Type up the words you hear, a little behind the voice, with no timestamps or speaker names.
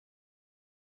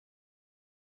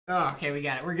Oh, okay, we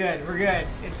got it. We're good. We're good.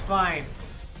 It's fine.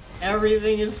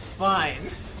 Everything is fine.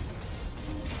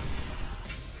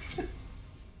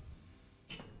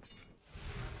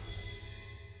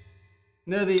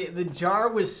 No, the jar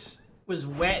was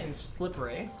wet and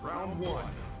slippery. Round one.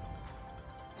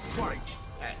 Fight.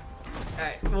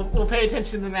 Alright. We'll pay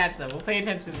attention to the match though. We'll pay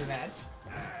attention to the match.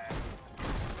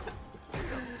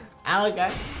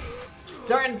 Alekaii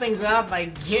starting things off by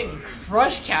getting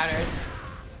crush countered.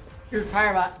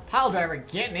 ScrewPileDriver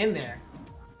getting in there.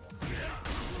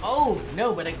 Oh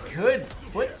no, but a good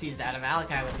footsies out of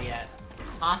Alekaii with the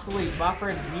possibly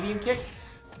buffered medium kick.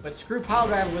 But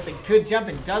ScrewPileDriver with a good jump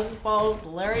and doesn't follow the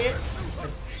lariat. But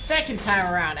second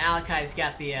time around, Alekai's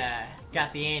got the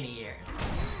ante here.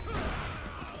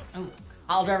 Oh,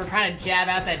 PileDriver trying to jab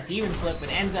out that demon flip, but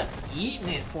ends up eating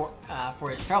it for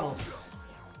his troubles.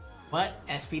 But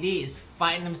SPD is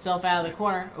fighting himself out of the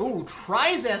corner. Ooh,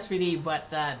 tries SPD, but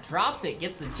drops it.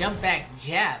 Gets the jump back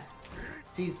jab.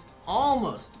 He's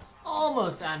almost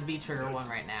on V-Trigger 1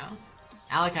 right now.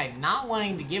 Alekaii not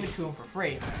wanting to give it to him for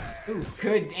free. Ooh,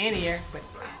 good anti-air, but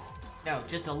no,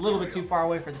 just a little bit too far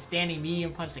away for the standing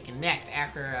medium punch to connect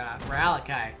after for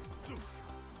Alekaii.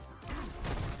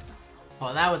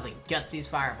 Well, that was a gutsy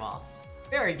fireball.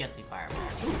 Very gutsy fireball.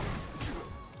 Ooh.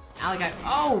 Alekaii,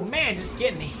 oh man, just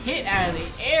getting hit out of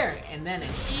the air, and then an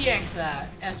EX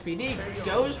SPD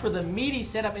goes for the meaty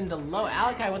setup into low.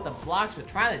 Alekaii with the blocks, but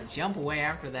trying to jump away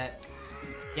after that.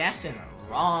 Guessing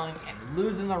wrong and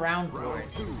losing the round for it.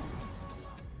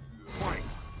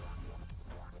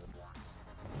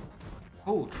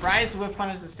 Oh, tries to whip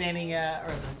punish the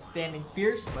standing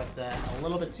fierce, but a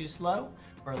little bit too slow,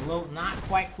 or a little not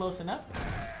quite close enough.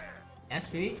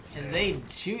 SPD, as they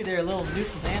chew their little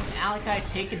neutral dance,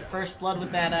 Alekaii taking first blood with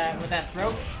that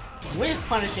throw, with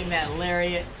punishing that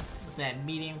lariat with that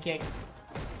medium kick.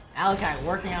 Alekaii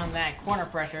working on that corner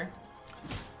pressure.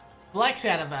 Flex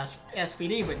out of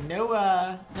SPD, but no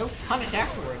punish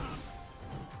afterwards.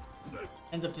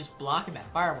 Ends up just blocking that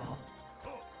fireball.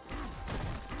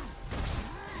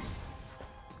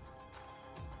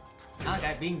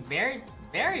 Alekaii being very,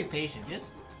 very patient,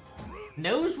 just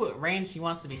knows what range he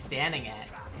wants to be standing at.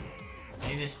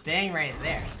 And he's just staying right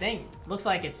there. Looks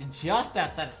like it's just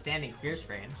outside of standing fierce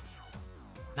range.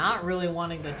 Not really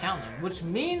wanting to challenge him, which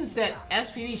means that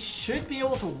SPD should be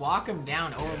able to walk him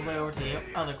down all the way over to the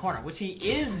other corner, which he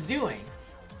is doing.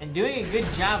 And doing a good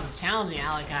job of challenging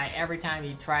Alekaii every time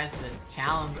he tries to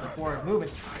challenge the forward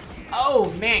movements.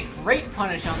 Oh man, great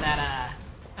punish on that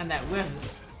whiff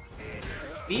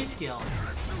B skill.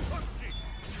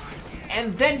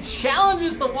 And then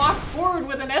challenges the walk forward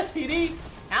with an SPD.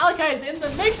 Alekai's in the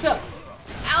mix-up.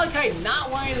 Alekaii not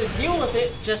wanting to deal with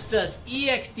it, just does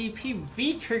EXDP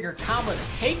V-Trigger combo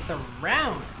to take the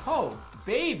round. Oh,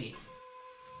 baby.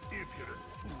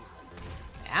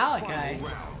 Alekaii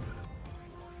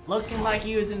looking like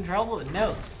he was in trouble, but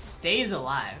no, stays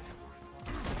alive.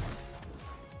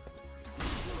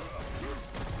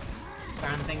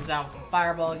 Starting things out with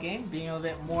Fireball game, being a little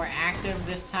bit more active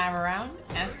this time around.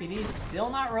 SPD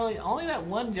still not really, only that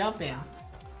one jump in,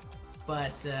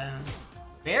 but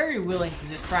very willing to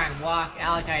just try and walk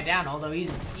Alekaii down, although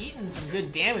he's eaten some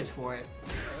good damage for it.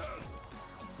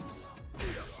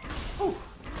 Whew.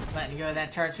 Letting go of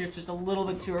that charge shift just a little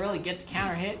bit too early, gets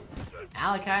counter hit.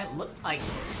 Alekaii looked like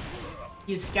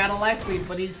he's got a life lead,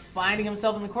 but he's finding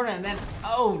himself in the corner, and then,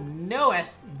 oh no,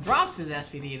 drops his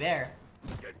SPD there.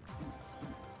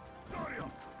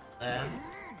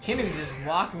 Timothy just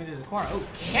walking into the corner. Oh,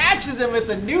 catches him with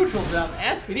the neutral jump.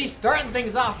 SPD starting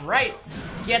things off right.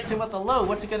 Gets him with the low.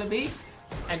 What's it gonna be?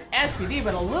 An SPD,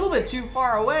 but a little bit too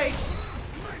far away.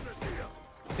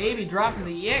 Baby dropping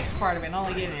the EX part of it and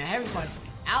only getting a heavy punch.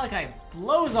 Alekaii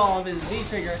blows all of his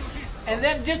V-Trigger. And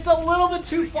then just a little bit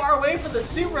too far away for the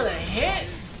super to hit.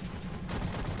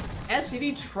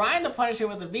 SPD trying to punish it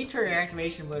with the V-Trigger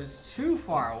activation, but it's too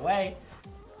far away.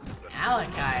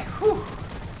 Alekaii, whew.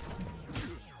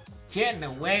 Getting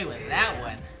away with that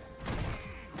one.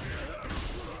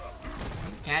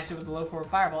 Catch it with the low forward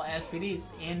fireball. SPD's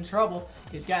in trouble.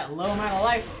 He's got a low amount of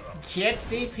life. Gets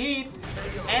DP'd.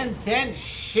 And then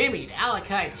shimmied.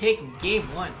 Alekaii taking game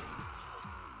one.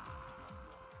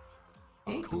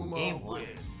 Taking game one.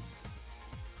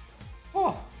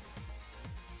 Oh.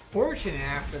 Fortunate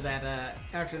after that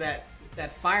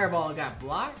fireball got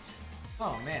blocked.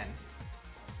 Oh man.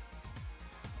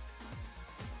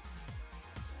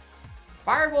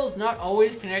 Fireball's not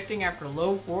always connecting after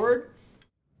low forward.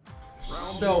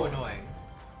 So annoying.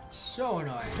 So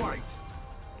annoying.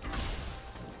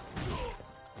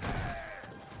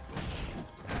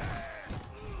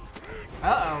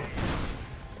 Uh-oh.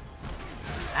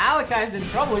 Alekai's in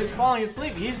trouble. He's falling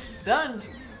asleep. He's stunned.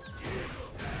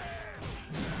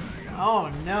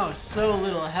 Oh no, so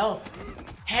little health.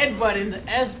 Headbutt into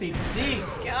SBD.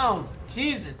 Oh,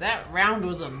 Jesus, that round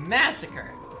was a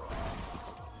massacre.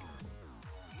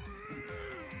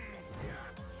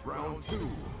 Round 2.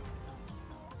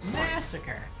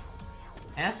 Massacre.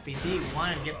 SBD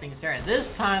wanted to get things started.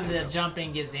 This time the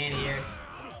jumping gets anti-aired.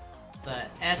 The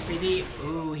SBD,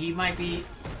 ooh, he might be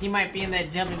in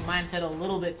that jumping mindset a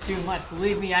little bit too much.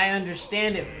 Believe me, I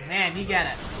understand it. Man, you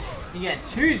gotta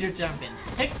choose your jump ins.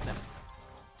 Pick them.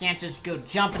 Can't just go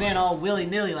jumping in all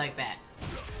willy-nilly like that.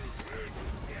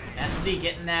 SBD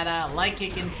getting that light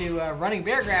kick into running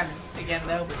bear grab again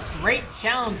though. But great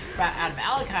challenge out of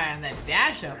Alekaii on that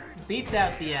dash up. Beats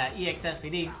out the EX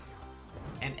SBD.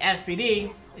 And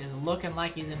SBD is looking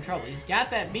like he's in trouble. He's got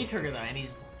that B trigger though, and he's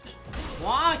just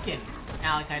walking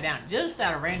Alekaii down. Just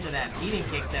out of range of that beating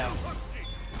kick though.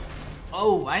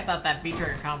 Oh, I thought that B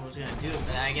trigger combo was gonna do it,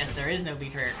 but I guess there is no B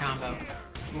trigger combo.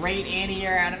 Great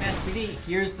anti-air out of SBD.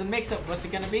 Here's the mix-up. What's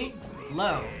it gonna be?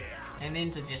 Low. And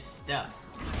into just stuff.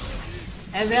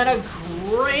 And then a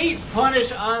great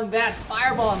punish on that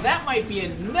fireball, and that might be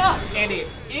enough, and it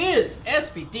is.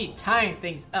 SBD tying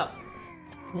things up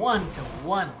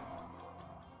 1-1.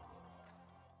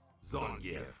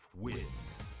 Zangief wins.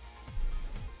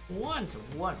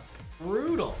 1-1.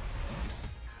 Brutal.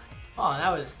 Oh,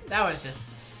 that was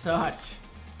just such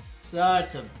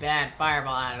a bad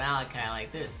fireball out of Alekaii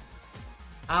like this.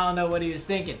 I don't know what he was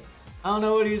thinking. I don't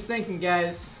know what he was thinking,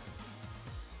 guys.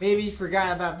 Maybe he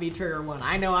forgot about V-Trigger 1.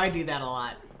 I know I do that a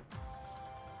lot.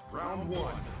 Round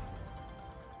 1.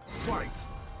 Fight!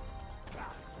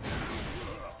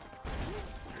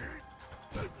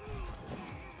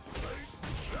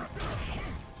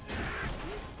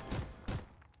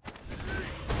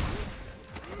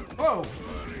 Whoa!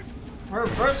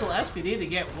 Reversal SPD to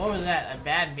get, what was that, a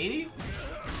bad meaty?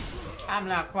 I'm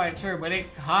not quite sure, but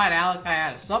it caught Alekaii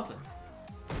out of something.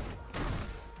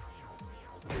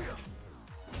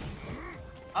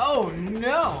 Oh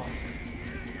no!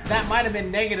 That might have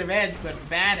been negative edge, but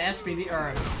bad SPD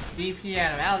or DP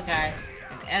out of Alekaii,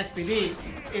 and SPD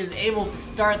is able to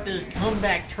start this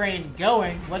comeback train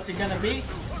going. What's it gonna be?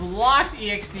 Blocked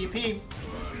EXDP.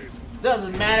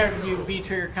 Doesn't matter if you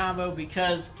V-trigger combo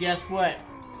because guess what?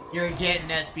 You're getting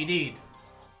SPD'd.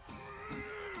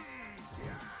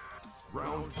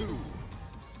 Round 2.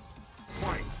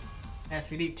 Fight!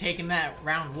 SPD taking that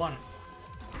round 1.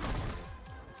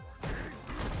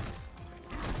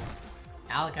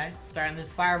 Alekaii starting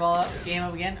this fireball game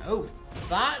up again. Oh,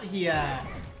 thought he had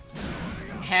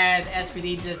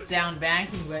SPD just down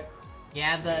banking, but he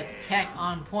had the tech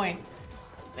on point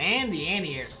and the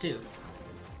anti-airs too.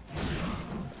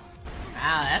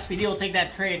 Wow, SPD will take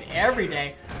that trade every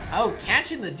day. Oh,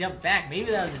 catching the jump back.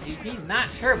 Maybe that was a DP. Not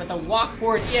sure, but the walk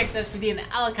forward EX SPD and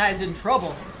Alekai's in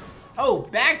trouble. Oh,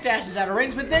 backdash is out of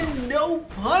range, but then no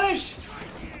punish.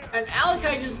 And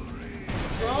Alekaii just...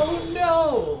 Oh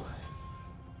no!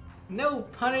 No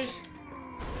punish.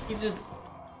 He's just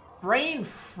brain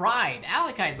fried.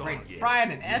 Alekai's brain fried,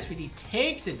 and SPD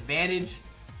takes advantage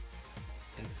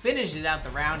and finishes out the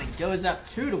round and goes up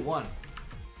 2-1.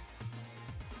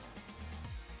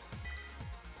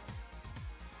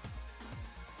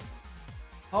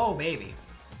 Oh baby.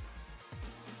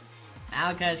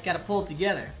 Alekai's got to pull it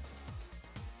together.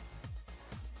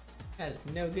 That is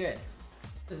no good.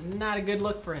 This is not a good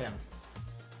look for him.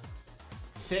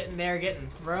 Sitting there getting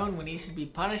thrown when he should be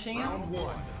punishing him. Round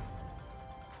 1.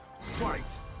 Fight!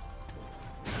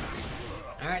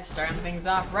 Alright, starting things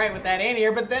off right with that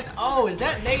anti-air, but then, oh, is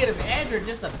that negative edge or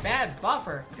just a bad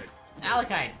buffer?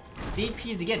 Alekaii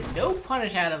DPs again. No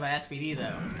punish out of a SPD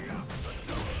though.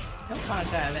 No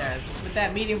punish out of there. With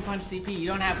that medium punch CP, you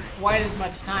don't have quite as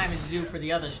much time as you do for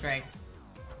the other strikes.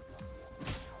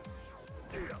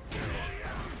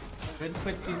 Good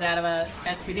footsies out of a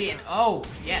SPD, and oh,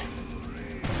 yes.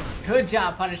 Good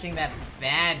job punishing that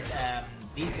bad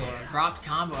Beasel or dropped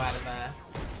combo out of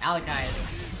Alekaii.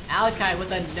 Alekaii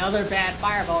with another bad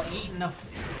fireball, eating a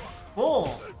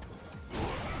full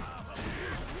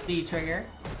D trigger.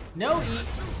 No eat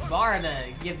bar to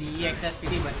give the EX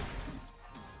SPD, but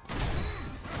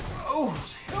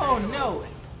oh no!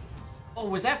 Oh,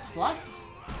 was that plus?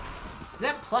 Is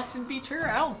that plus in B trigger?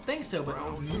 I don't think so, but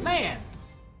man.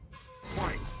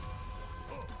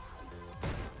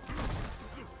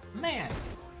 Man,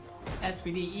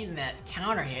 SPD eating that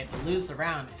counter hit to lose the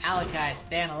round. Alekaii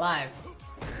staying alive.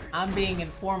 I'm being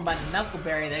informed by the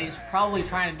Knuckleberry that he's probably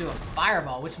trying to do a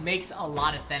fireball, which makes a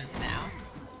lot of sense now.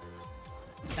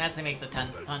 That actually makes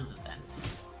tons of sense.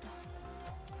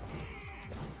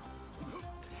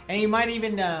 And he might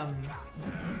even, yeah,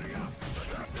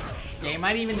 he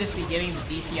might even just be getting the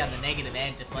DP on the negative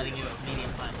edge of letting you with medium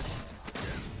punch.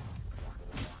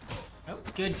 Oh,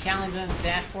 good challenge on the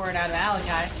dash forward out of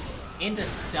Alekaii. Into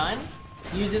stun?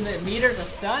 Using the meter to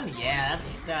stun? Yeah, that's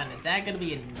a stun. Is that gonna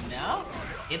be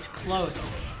enough? It's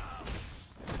close.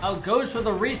 Oh, goes for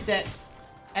the reset.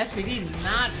 SPD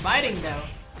not biting though.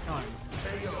 Come on.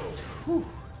 Whew.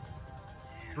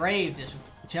 Brave, just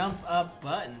jump up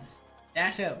buttons.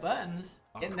 Dash up buttons.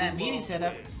 Getting that meaty set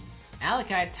up.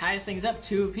 Alekaii ties things up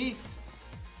 2 apiece.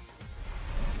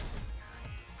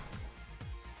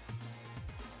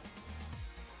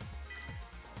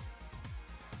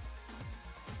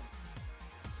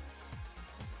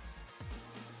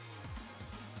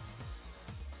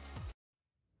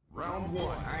 Round 1.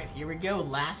 Alright, here we go.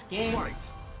 Last game. Fight.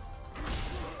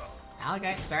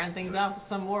 Alekaii starting things off with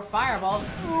some more fireballs.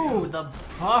 Ooh, the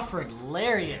buffered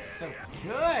lariat. So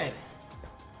good.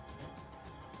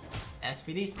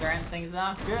 SPD starting things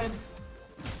off good.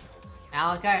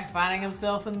 Alekaii finding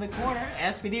himself in the corner.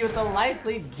 SPD with the life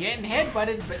lead, getting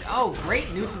headbutted, but oh, great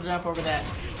neutral jump over that.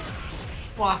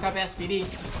 Walk up SPD.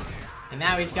 And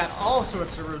now he's got all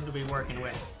sorts of room to be working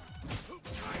with.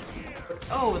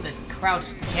 Oh, the crouch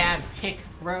jab tick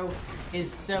throw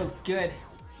is so good.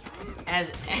 As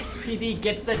SPD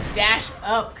gets the dash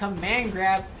up command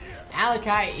grab,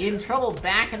 Alekaii in trouble,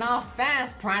 backing off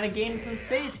fast, trying to gain some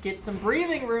space, get some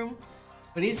breathing room.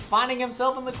 But he's finding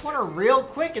himself in the corner real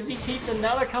quick as he teets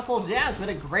another couple jabs, but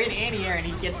a great anti-air, and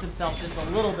he gets himself just a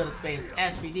little bit of space.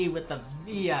 SPD with the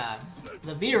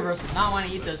V reversal, not want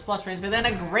to eat those plus frames, but then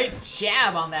a great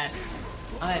jab on that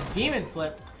demon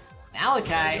flip.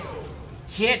 Alekaii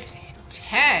gets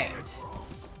tagged.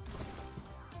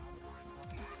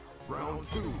 Round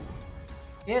 2.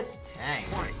 It's tagged.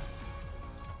 Fight.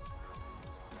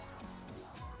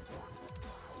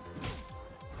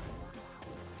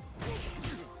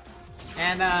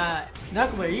 And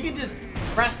Knuckler, you can just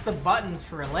press the buttons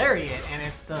for a lariat, and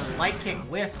if the light kick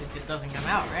whiffs, it just doesn't come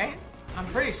out, right? I'm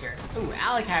pretty sure. Ooh,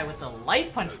 Alekaii with the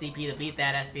light punch CP to beat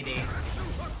that SPD.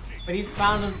 But he's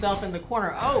found himself in the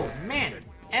corner. Oh man,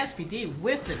 SPD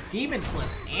with the demon flip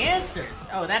answers.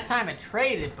 Oh, that time it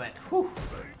traded, but whew.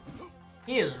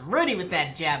 He is ready with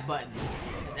that jab button.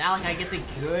 As Alekaii gets a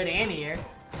good anti-air.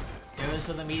 Goes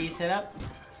for the meaty setup.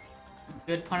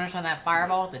 Good punish on that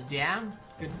fireball with the jab.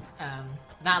 Good,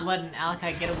 not letting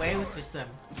Alekaii get away with just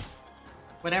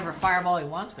whatever fireball he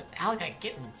wants, but Alekaii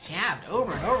getting jabbed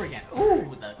over and over again.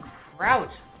 Ooh, the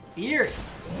crouch.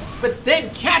 Fierce. But then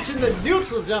catching the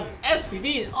neutral jump.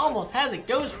 SPD almost has it.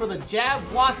 Goes for the jab.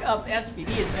 Walk up.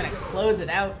 SPD is going to close it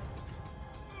out.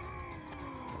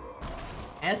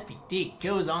 SPD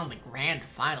goes on the grand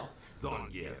finals.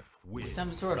 Zangief wins.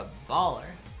 Some sort of baller.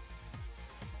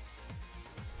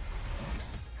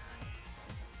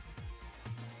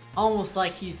 Almost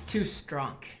like he's too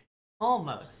strong.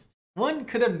 Almost. One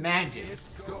could imagine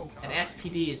that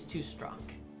SPD is too strong.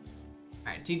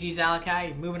 Alright, GG's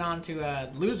Alekaii. Moving on to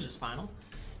losers final.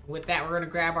 With that, we're going to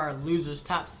grab our losers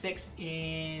top 6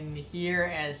 in here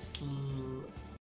as